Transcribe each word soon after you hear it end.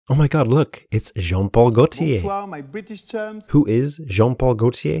Oh my god, look, it's Jean-Paul Gaultier. Bonsoir, my British chums. Who is Jean-Paul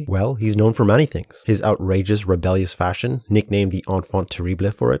Gaultier? Well, he's known for many things. His outrageous, rebellious fashion, nicknamed the enfant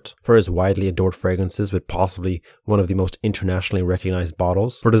terrible for it, for his widely adored fragrances with possibly one of the most internationally recognized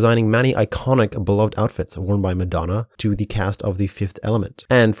bottles, for designing many iconic, beloved outfits worn by Madonna to the cast of The Fifth Element,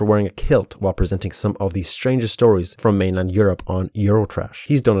 and for wearing a kilt while presenting some of the strangest stories from mainland Europe on Eurotrash.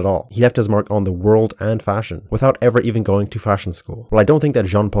 He's done it all. He left his mark on the world and fashion, without ever even going to fashion school. While I don't think that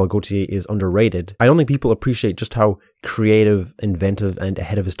Jean-Paul Gaultier is underrated, I don't think people appreciate just how creative, inventive, and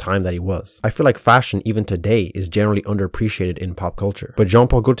ahead of his time that he was. I feel like fashion, even today, is generally underappreciated in pop culture. But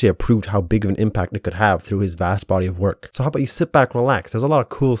Jean-Paul Gaultier proved how big of an impact it could have through his vast body of work. So how about you sit back, relax? There's a lot of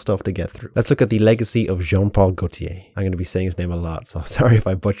cool stuff to get through. Let's look at the legacy of Jean-Paul Gaultier. I'm going to be saying his name a lot, so sorry if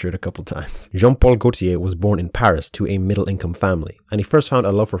I butcher it a couple times. Jean-Paul Gaultier was born in Paris to a middle-income family, and he first found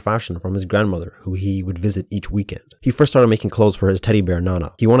a love for fashion from his grandmother, who he would visit each weekend. He first started making clothes for his teddy bear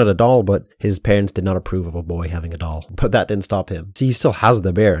Nana. He wanted a doll, but his parents did not approve of a boy having a doll. But that didn't stop him. See, he still has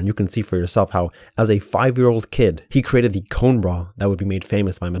the bear, and you can see for yourself how, as a 5-year-old kid, he created the cone bra that would be made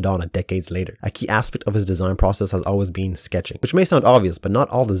famous by Madonna decades later. A key aspect of his design process has always been sketching, which may sound obvious, but not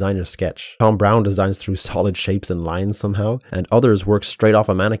all designers sketch. Tom Brown designs through solid shapes and lines somehow, and others work straight off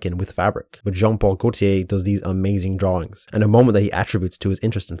a mannequin with fabric. But Jean-Paul Gaultier does these amazing drawings, and a moment that he attributes to his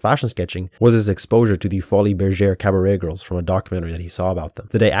interest in fashion sketching was his exposure to the Folies Bergère cabaret girls from a documentary that he saw about them.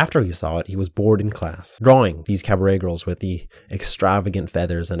 The day after he saw it, he was bored in class, drawing these cabaret girls with the extravagant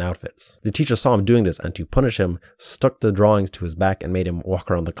feathers and outfits. The teacher saw him doing this, and to punish him, stuck the drawings to his back and made him walk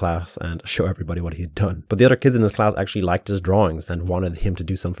around the class and show everybody what he'd done. But the other kids in his class actually liked his drawings and wanted him to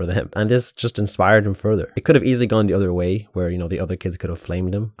do some for them, and this just inspired him further. It could have easily gone the other way, where, you know, the other kids could have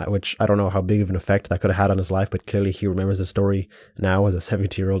flamed him, which I don't know how big of an effect that could have had on his life, but clearly he remembers the story now as a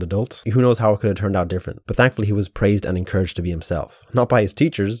 70-year-old adult. Who knows how it could have turned out different, but thankfully he was praised and encouraged to be himself, not by his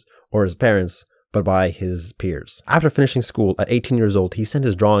teachers or his parents, but by his peers. After finishing school at 18 years old, he sent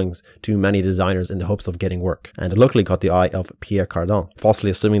his drawings to many designers in the hopes of getting work, and luckily got the eye of Pierre Cardin, falsely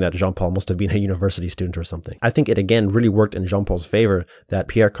assuming that Jean-Paul must have been a university student or something. I think it again really worked in Jean-Paul's favor that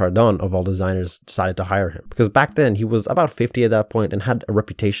Pierre Cardin, of all designers, decided to hire him, because back then he was about 50 at that point and had a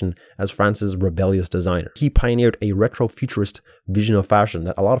reputation as France's rebellious designer. He pioneered a retro-futurist vision of fashion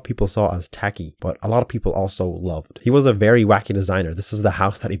that a lot of people saw as tacky, but a lot of people also loved. He was a very wacky designer. This is the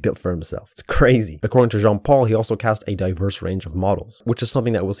house that he built for himself. It's crazy. According to Jean-Paul, he also cast a diverse range of models, which is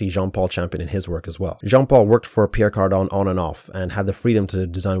something that we'll see Jean-Paul champion in his work as well. Jean-Paul worked for Pierre Cardin on and off and had the freedom to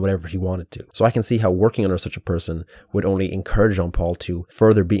design whatever he wanted to. So I can see how working under such a person would only encourage Jean-Paul to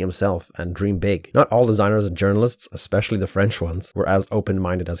further be himself and dream big. Not all designers and journalists, especially the French ones, were as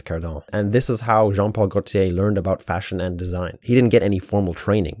open-minded as Cardin. And this is how Jean-Paul Gaultier learned about fashion and design. He didn't get any formal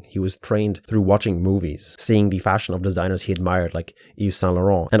training. He was trained through watching movies, seeing the fashion of designers he admired like Yves Saint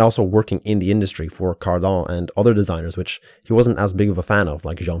Laurent, and also working in the industry for Cardin and other designers which he wasn't as big of a fan of,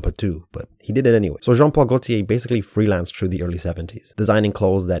 like Jean Patou, but he did it anyway. So Jean-Paul Gaultier basically freelanced through the early 70s, designing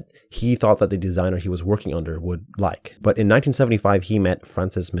clothes that he thought that the designer he was working under would like. But in 1975 he met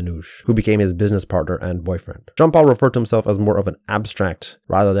Francis Manouche, who became his business partner and boyfriend. Jean-Paul referred to himself as more of an abstract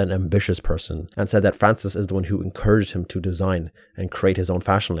rather than ambitious person, and said that Francis is the one who encouraged him to design and create his own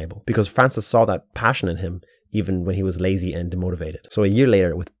fashion label, because Francis saw that passion in him even when he was lazy and demotivated. So a year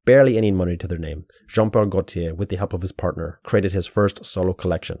later, with barely any money to their name, Jean-Paul Gaultier, with the help of his partner, created his first solo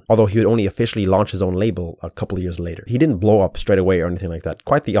collection, although he would only officially launch his own label a couple of years later. He didn't blow up straight away or anything like that,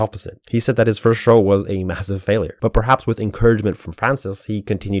 quite the opposite. He said that his first show was a massive failure, but perhaps with encouragement from Francis, he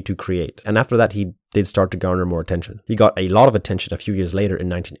continued to create. And after that, he did start to garner more attention. He got a lot of attention a few years later in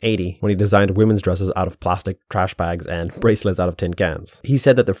 1980 when he designed women's dresses out of plastic trash bags and bracelets out of tin cans. He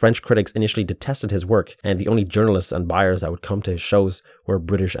said that the French critics initially detested his work, and the only journalists and buyers that would come to his shows were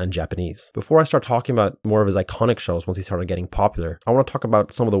British and Japanese. Before I start talking about more of his iconic shows once he started getting popular, I want to talk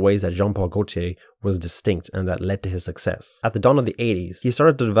about some of the ways that Jean-Paul Gaultier was distinct and that led to his success. At the dawn of the 80s, he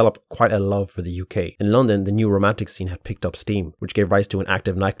started to develop quite a love for the UK. In London, the new romantic scene had picked up steam, which gave rise to an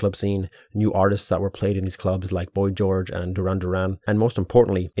active nightclub scene, new artists that were played in these clubs like Boy George and Duran Duran, and most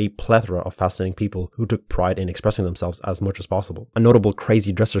importantly, a plethora of fascinating people who took pride in expressing themselves as much as possible. A notable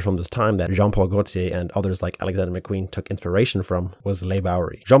crazy dresser from this time that Jean-Paul Gaultier and others like Alexander McQueen took inspiration from was Leigh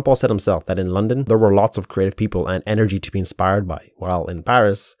Bowery. Jean-Paul said himself that in London, there were lots of creative people and energy to be inspired by, while in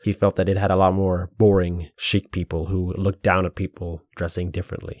Paris, he felt that it had a lot more boring, chic people who looked down at people dressing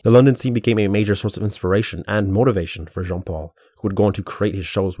differently. The London scene became a major source of inspiration and motivation for Jean-Paul, who would go on to create his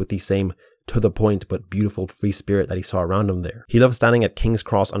shows with the same to the point but beautiful free spirit that he saw around him there. He loved standing at King's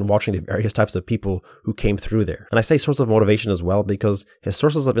Cross and watching the various types of people who came through there. And I say source of motivation as well because his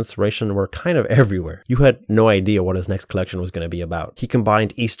sources of inspiration were kind of everywhere. You had no idea what his next collection was going to be about. He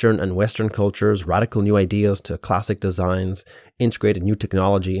combined Eastern and Western cultures, radical new ideas to classic designs, integrated new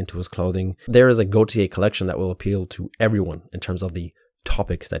technology into his clothing. There is a Gaultier collection that will appeal to everyone in terms of the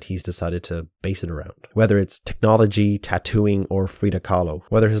topics that he's decided to base it around. Whether it's technology, tattooing, or Frida Kahlo.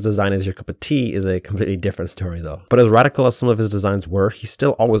 Whether his design is your cup of tea is a completely different story though. But as radical as some of his designs were, he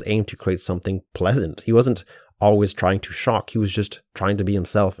still always aimed to create something pleasant. He wasn't always trying to shock. He was just trying to be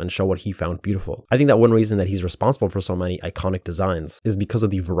himself and show what he found beautiful. I think that one reason that he's responsible for so many iconic designs is because of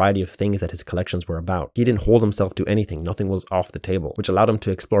the variety of things that his collections were about. He didn't hold himself to anything. Nothing was off the table, which allowed him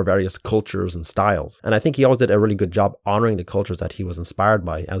to explore various cultures and styles. And I think he always did a really good job honoring the cultures that he was inspired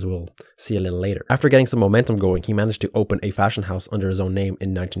by, as we'll see a little later. After getting some momentum going, he managed to open a fashion house under his own name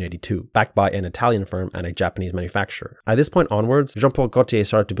in 1982, backed by an Italian firm and a Japanese manufacturer. At this point onwards, Jean-Paul Gaultier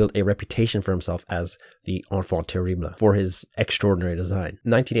started to build a reputation for himself as the enfant terrible for his extraordinary design.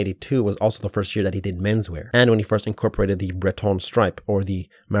 1982 was also the first year that he did menswear, and when he first incorporated the Breton stripe or the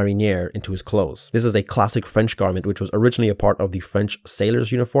marinière into his clothes. This is a classic French garment which was originally a part of the French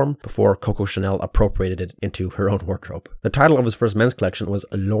sailor's uniform before Coco Chanel appropriated it into her own wardrobe. The title of his first men's collection was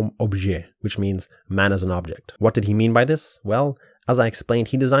L'homme objet, which means man as an object. What did he mean by this? Well, as I explained,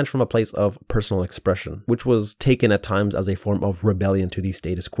 he designed from a place of personal expression, which was taken at times as a form of rebellion to the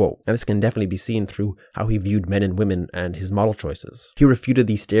status quo. And this can definitely be seen through how he viewed men and women and his model choices. He refuted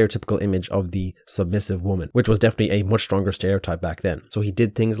the stereotypical image of the submissive woman, which was definitely a much stronger stereotype back then. So he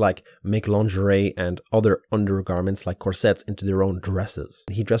did things like make lingerie and other undergarments like corsets into their own dresses.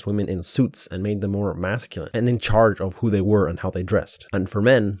 He dressed women in suits and made them more masculine and in charge of who they were and how they dressed. And for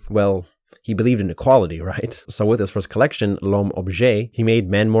men, well, he believed in equality, right? So with his first collection, L'homme objet, he made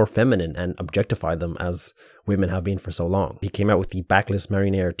men more feminine and objectified them as women have been for so long. He came out with the backless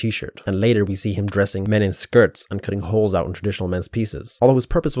marinière t-shirt, and later we see him dressing men in skirts and cutting holes out in traditional men's pieces. Although his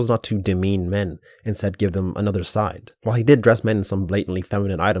purpose was not to demean men, instead give them another side. While he did dress men in some blatantly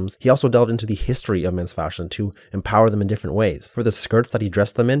feminine items, he also delved into the history of men's fashion to empower them in different ways. For the skirts that he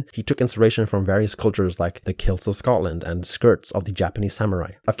dressed them in, he took inspiration from various cultures like the kilts of Scotland and skirts of the Japanese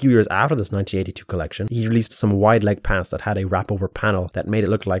samurai. A few years after this 1982 collection, he released some wide leg pants that had a wrap over panel that made it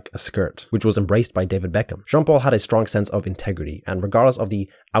look like a skirt, which was embraced by David Beckham. Jean-Paul had a strong sense of integrity, and regardless of the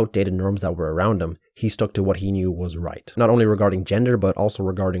outdated norms that were around him, he stuck to what he knew was right, not only regarding gender but also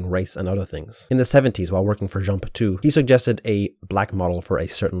regarding race and other things. In the 70s, while working for Jean Patou, he suggested a black model for a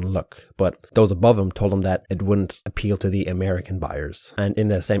certain look, but those above him told him that it wouldn't appeal to the American buyers. And in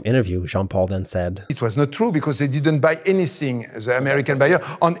the same interview, Jean-Paul then said, "It was not true because they didn't buy anything, the American buyer,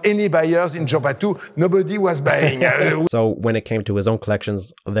 on any buyers in Jean Patou, nobody was buying." So when it came to his own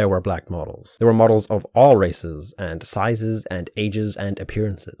collections, there were black models. There were models of all races and sizes and ages and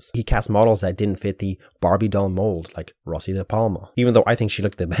appearances. He cast models that didn't fit the Barbie doll mold like Rossi de Palma, even though I think she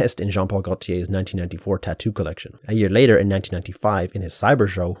looked the best in Jean-Paul Gaultier's 1994 tattoo collection. A year later, in 1995, in his cyber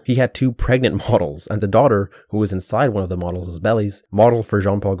show, he had two pregnant models, and the daughter, who was inside one of the models' bellies, modeled for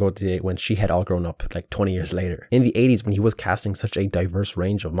Jean-Paul Gaultier when she had all grown up like 20 years later. In the 80s, when he was casting such a diverse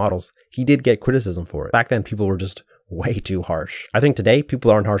range of models, he did get criticism for it. Back then, people were just way too harsh. I think today, people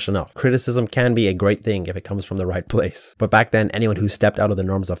aren't harsh enough. Criticism can be a great thing if it comes from the right place. But back then, anyone who stepped out of the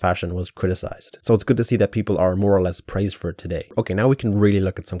norms of fashion was criticized. So it's good to see that people are more or less praised for it today. Okay, now we can really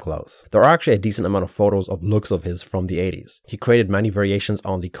look at some clothes. There are actually a decent amount of photos of looks of his from the 80s. He created many variations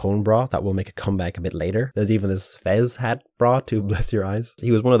on the cone bra that will make a comeback a bit later. There's even this fez hat bra to bless your eyes.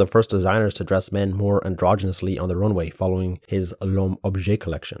 He was one of the first designers to dress men more androgynously on the runway following his L'homme objet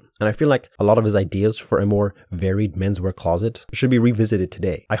collection. And I feel like a lot of his ideas for a more varied menswear closet should be revisited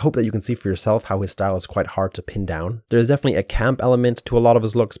today. I hope that you can see for yourself how his style is quite hard to pin down. There is definitely a camp element to a lot of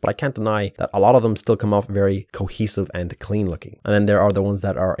his looks, but I can't deny that a lot of them still come off very cohesive and clean looking. And then there are the ones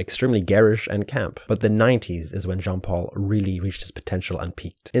that are extremely garish and camp. But the 90s is when Jean-Paul really reached his potential and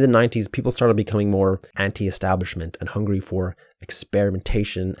peaked. In the 90s, people started becoming more anti-establishment and hungry for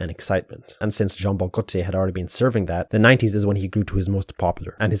experimentation and excitement. And since Jean-Paul Gaultier had already been serving that, the 90s is when he grew to his most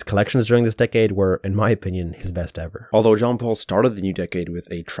popular. And his collections during this decade were, in my opinion, his best ever. Although Jean-Paul started the new decade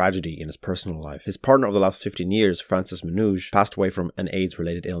with a tragedy in his personal life, his partner of the last 15 years, Francis Manouche, passed away from an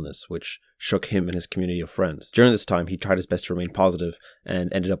AIDS-related illness, which shook him and his community of friends. During this time, he tried his best to remain positive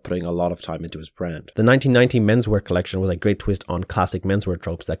and ended up putting a lot of time into his brand. The 1990 menswear collection was a great twist on classic menswear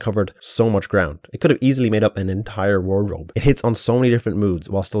tropes that covered so much ground. It could have easily made up an entire wardrobe. It hits on on so many different moods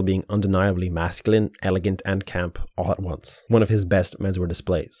while still being undeniably masculine, elegant, and camp all at once. One of his best menswear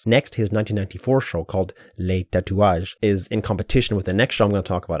displays. Next, his 1994 show called Les Tatouages is in competition with the next show I'm going to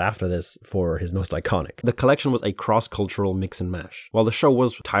talk about after this for his most iconic. The collection was a cross-cultural mix and mash. While the show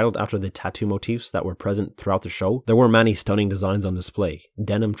was titled after the tattoo motifs that were present throughout the show, there were many stunning designs on display.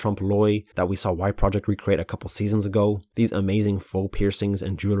 Denim trompe l'oeil that we saw Y Project recreate a couple seasons ago, these amazing faux piercings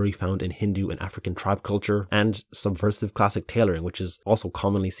and jewelry found in Hindu and African tribe culture, and subversive classic tailoring, which is also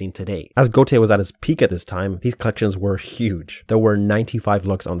commonly seen today. As Gaultier was at his peak at this time, these collections were huge. There were 95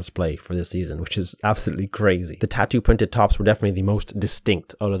 looks on display for this season, which is absolutely crazy. The tattoo printed tops were definitely the most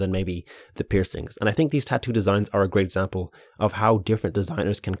distinct, other than maybe the piercings. And I think these tattoo designs are a great example of how different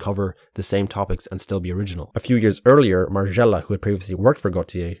designers can cover the same topics and still be original. A few years earlier, Margiela, who had previously worked for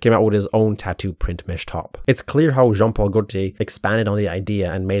Gaultier, came out with his own tattoo print mesh top. It's clear how Jean-Paul Gaultier expanded on the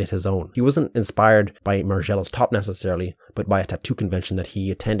idea and made it his own. He wasn't inspired by Margiela's top necessarily, but by a tattoo convention that he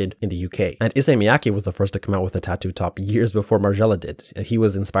attended in the UK. And Issey Miyake was the first to come out with a tattoo top years before Margiela did. He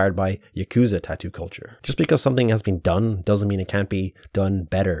was inspired by Yakuza tattoo culture. Just because something has been done doesn't mean it can't be done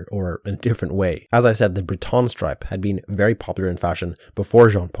better or in a different way. As I said, the Breton stripe had been very popular in fashion before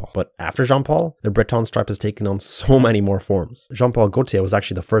Jean-Paul, but after Jean-Paul, the Breton stripe has taken on so many more forms. Jean-Paul Gaultier was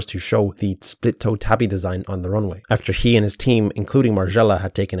actually the first to show the split-toe tabby design on the runway, after he and his team, including Margiela,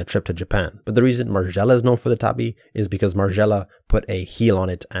 had taken a trip to Japan. But the reason Margiela is known for the tabby is because Margiela put a heel on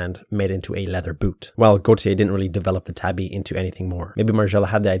it and made it into a leather boot, while Gaultier didn't really develop the tabby into anything more. Maybe Margiela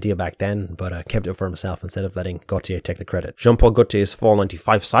had the idea back then, but kept it for himself instead of letting Gaultier take the credit. Jean-Paul Gaultier's Fall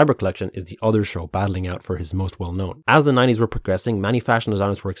 95 Cyber collection is the other show battling out for his most well-known. As the 90s were progressing, many fashion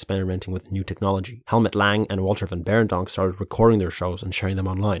designers were experimenting with new technology. Helmut Lang and Walter van Beirendonck started recording their shows and sharing them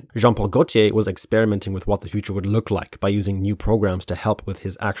online. Jean-Paul Gaultier was experimenting with what the future would look like by using new programs to help with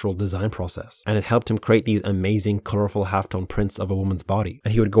his actual design process, and it helped him create these amazing, colorful halftone prints of a woman's body,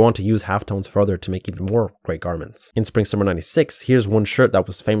 and he would go on to use halftones further to make even more great garments. In Spring/Summer 96, here's one shirt that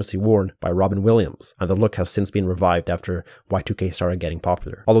was famously worn by Robin Williams, and the look has since been revived after Y2K started getting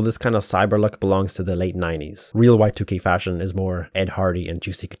popular. Although this kind of cyber look belongs to the late 90s. Real Y2K fashion is more Ed Hardy and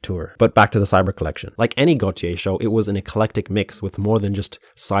Juicy Couture. But back to the cyber collection. Like any Gaultier show, it was an eclectic mix with more than just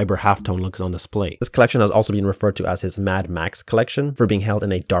cyber halftone looks on display. This collection has also been referred to as his Mad Max collection for being held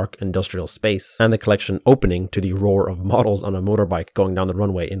in a dark industrial space, and the collection opening to the roar of models on a motorbike going down the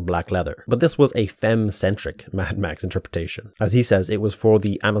runway in black leather. But this was a femme-centric Mad Max interpretation. As he says, it was for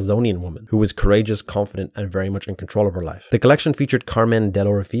the Amazonian woman, who was courageous, confident, and very much in control of her life. The collection featured Carmen Del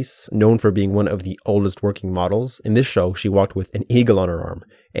Orifice, known for being one of the oldest working models. In this show, she walked with an eagle on her arm,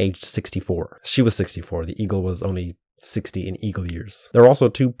 aged 64. She was 64, the eagle was only 60 in eagle years. There were also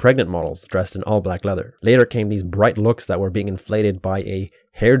two pregnant models dressed in all black leather. Later came these bright looks that were being inflated by a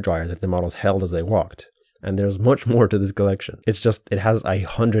hairdryer that the models held as they walked. And there's much more to this collection. It's just, it has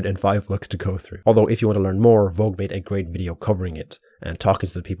 105 looks to go through. Although if you want to learn more, Vogue made a great video covering it and talking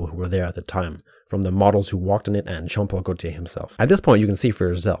to the people who were there at the time, from the models who walked in it and Jean-Paul Gaultier himself. At this point, you can see for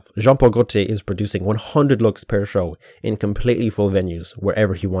yourself, Jean-Paul Gaultier is producing 100 looks per show in completely full venues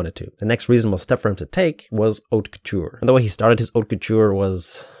wherever he wanted to. The next reasonable step for him to take was haute couture. And the way he started his haute couture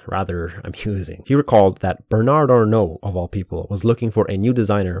was rather amusing. He recalled that Bernard Arnault, of all people, was looking for a new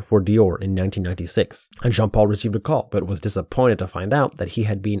designer for Dior in 1996, and Jean-Paul received a call, but was disappointed to find out that he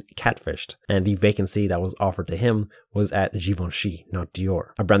had been catfished, and the vacancy that was offered to him was at Givenchy, not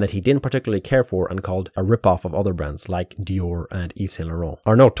Dior, a brand that he didn't particularly care for and called a ripoff of other brands like Dior and Yves Saint Laurent.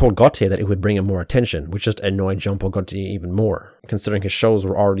 Arnault told Gaultier that it would bring him more attention, which just annoyed Jean-Paul Gaultier even more, considering his shows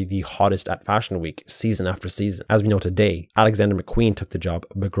were already the hottest at Fashion Week, season after season. As we know today, Alexander McQueen took the job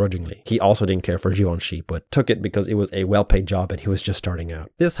begrudgingly. He also didn't care for Givenchy, but took it because it was a well-paid job and he was just starting out.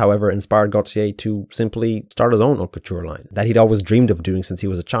 This, however, inspired Gaultier to simply start his own haute couture line that he'd always dreamed of doing since he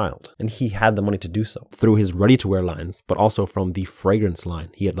was a child, and he had the money to do so through his ready-to-wear lines, but also from the fragrance line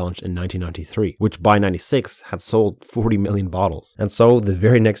he had launched in 1993, which by 96 had sold 40 million bottles. And so the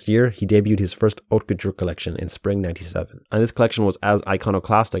very next year, he debuted his first haute couture collection in spring 97. And this collection was as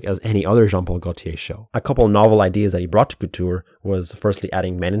iconoclastic as any other Jean-Paul Gaultier show. A couple novel ideas that he brought to couture was firstly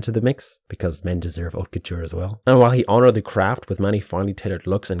adding men into the mix, because men deserve haute couture as well. And while he honored the craft with many finely tailored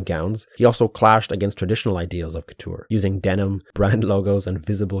looks and gowns, he also clashed against traditional ideals of couture, using denim, brand logos, and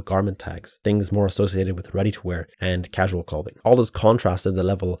visible garment tags, things more associated with ready-to-wear and casual clothing. All this contrasted the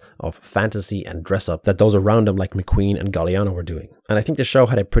level of fantasy and dress-up that those around him like McQueen and Galliano were doing. And I think the show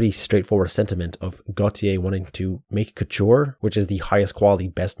had a pretty straightforward sentiment of Gaultier wanting to make couture, which is the highest quality,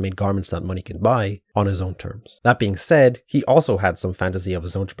 best made garments that money can buy, on his own terms. That being said, he also had some fantasy of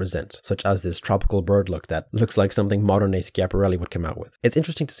his own to present, such as this tropical bird look that looks like something modern-day Schiaparelli would come out with. It's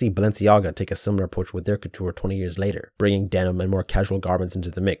interesting to see Balenciaga take a similar approach with their couture 20 years later, bringing denim and more casual garments into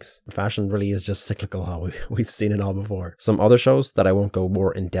the mix. Fashion really is just cyclical, how we've seen it all before. Some other shows that I won't go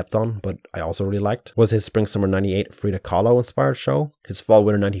more in depth on, but I also really liked, was his Spring-Summer 98 Frida Kahlo inspired show, his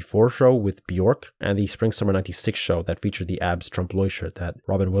Fall-Winter 94 show with Bjork, and the Spring-Summer 96 show that featured the Abs Trompe l'oeil shirt that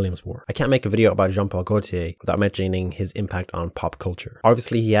Robin Williams wore. I can't make a video about Jean-Paul Gaultier without mentioning his impact on pop culture.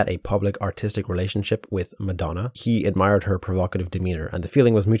 Obviously, he had a public artistic relationship with Madonna. He admired her provocative demeanor, and the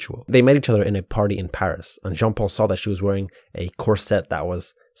feeling was mutual. They met each other in a party in Paris, and Jean-Paul saw that she was wearing a corset that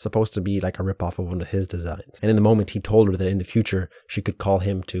was supposed to be like a ripoff of one of his designs. And in the moment, he told her that in the future, she could call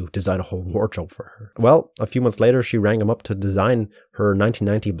him to design a whole wardrobe for her. Well, a few months later, she rang him up to design her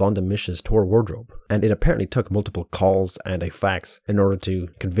 1990 Blonde Ambitions tour wardrobe. And it apparently took multiple calls and a fax in order to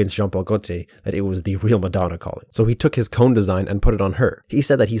convince Jean-Paul Gaultier that it was the real Madonna calling. So he took his cone design and put it on her. He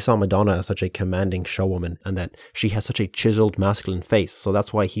said that he saw Madonna as such a commanding showwoman and that she has such a chiseled masculine face. So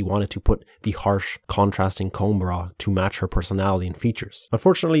that's why he wanted to put the harsh, contrasting cone bra to match her personality and features.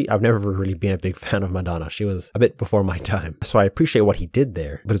 Unfortunately, I've never really been a big fan of Madonna. She was a bit before my time. So I appreciate what he did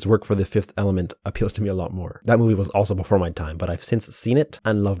there, but his work for The Fifth Element appeals to me a lot more. That movie was also before my time, but I've since seen it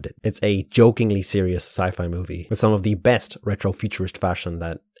and loved it. It's a jokingly serious sci-fi movie with some of the best retro futurist fashion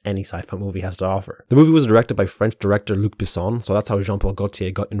that any sci-fi movie has to offer. The movie was directed by French director Luc Besson, so that's how Jean-Paul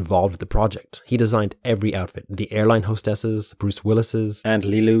Gaultier got involved with the project. He designed every outfit, the airline hostesses, Bruce Willis's, and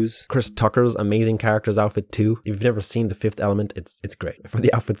Lilu's, Chris Tucker's amazing character's outfit too. If you've never seen The Fifth Element, it's great for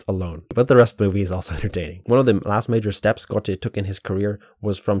the outfits alone. But the rest of the movie is also entertaining. One of the last major steps Gaultier took in his career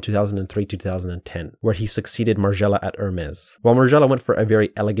was from 2003 to 2010, where he succeeded Margiela at Hermes. While Margiela went for a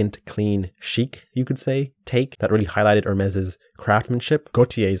very elegant, clean, chic, you could say, take that really highlighted Hermes's craftsmanship,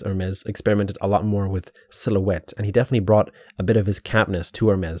 Gaultier's Hermes experimented a lot more with silhouette, and he definitely brought a bit of his campness to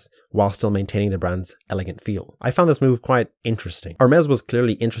Hermes while still maintaining the brand's elegant feel. I found this move quite interesting. Hermes was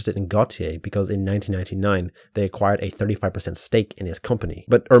clearly interested in Gaultier because in 1999 they acquired a 35% stake in his company.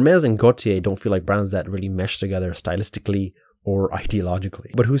 But Hermes and Gaultier don't feel like brands that really mesh together stylistically or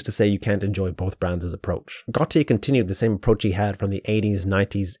ideologically. But who's to say you can't enjoy both brands' approach? Gaultier continued the same approach he had from the 80s,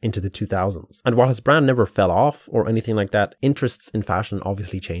 90s into the 2000s. And while his brand never fell off or anything like that, interests in fashion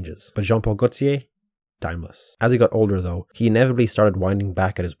obviously changes. But Jean-Paul Gaultier? Timeless. As he got older though, he inevitably started winding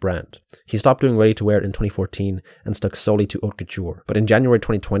back at his brand. He stopped doing ready-to-wear in 2014 and stuck solely to haute couture. But in January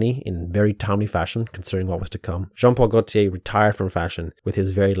 2020, in very timely fashion, considering what was to come, Jean-Paul Gaultier retired from fashion with his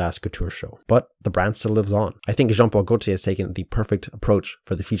very last couture show. But the brand still lives on. I think Jean-Paul Gaultier has taken the perfect approach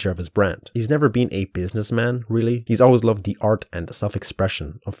for the future of his brand. He's never been a businessman, really. He's always loved the art and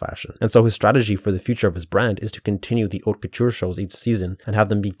self-expression of fashion. And so his strategy for the future of his brand is to continue the haute couture shows each season and have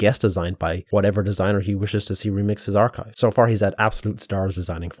them be guest designed by whatever designer he wishes to see remix his archive. So far, he's had absolute stars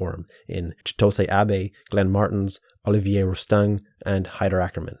designing for him in Chitose Abe, Glenn Martens, Olivier Roustin, and Haider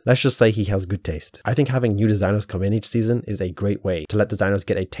Ackermann. Let's just say he has good taste. I think having new designers come in each season is a great way to let designers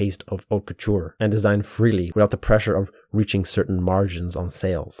get a taste of haute couture and design freely without the pressure of reaching certain margins on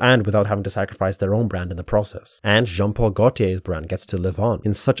sales and without having to sacrifice their own brand in the process. And Jean-Paul Gaultier's brand gets to live on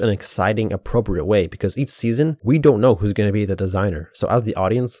in such an exciting, appropriate way because each season we don't know who's going to be the designer. So as the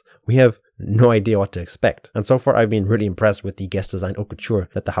audience, we have no idea what to expect. And so far, I've been really impressed with the guest design haute couture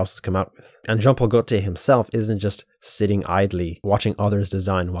that the house has come out with. And Jean-Paul Gaultier himself isn't just sitting idly watching others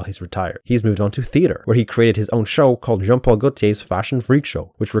design while he's retired. He's moved on to theater, where he created his own show called Jean-Paul Gaultier's Fashion Freak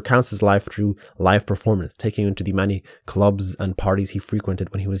Show, which recounts his life through live performance, taking him to the many clubs and parties he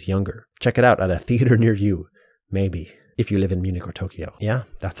frequented when he was younger. Check it out at a theater near you. Maybe. If you live in Munich or Tokyo. Yeah,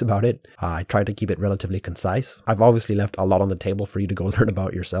 that's about it. I tried to keep it relatively concise. I've obviously left a lot on the table for you to go learn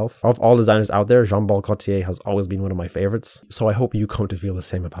about yourself. Of all designers out there, Jean-Paul Gaultier has always been one of my favorites, so I hope you come to feel the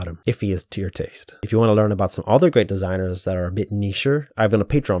same about him, if he is to your taste. If you want to learn about some other great designers that are a bit nicher, I've done a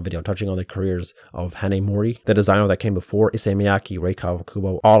Patreon video touching on the careers of Hane Mori, the designer that came before Issey Miyake, Rei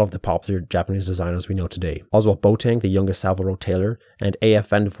Kawakubo, all of the popular Japanese designers we know today. Oswald Boateng, the youngest Salvador Taylor, and A.F.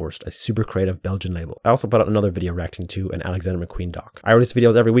 Vandervorst, a super creative Belgian label. I also put out another video reacting to an Alexander McQueen doc. I release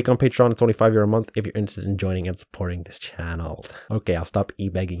videos every week on Patreon. It's only €5 a month if you're interested in joining and supporting this channel. Okay, I'll stop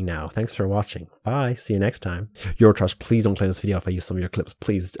e-begging now. Thanks for watching. Bye. See you next time. Eurotrash, please don't play this video if I use some of your clips.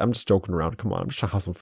 Please. I'm just joking around. Come on. I'm just trying to have some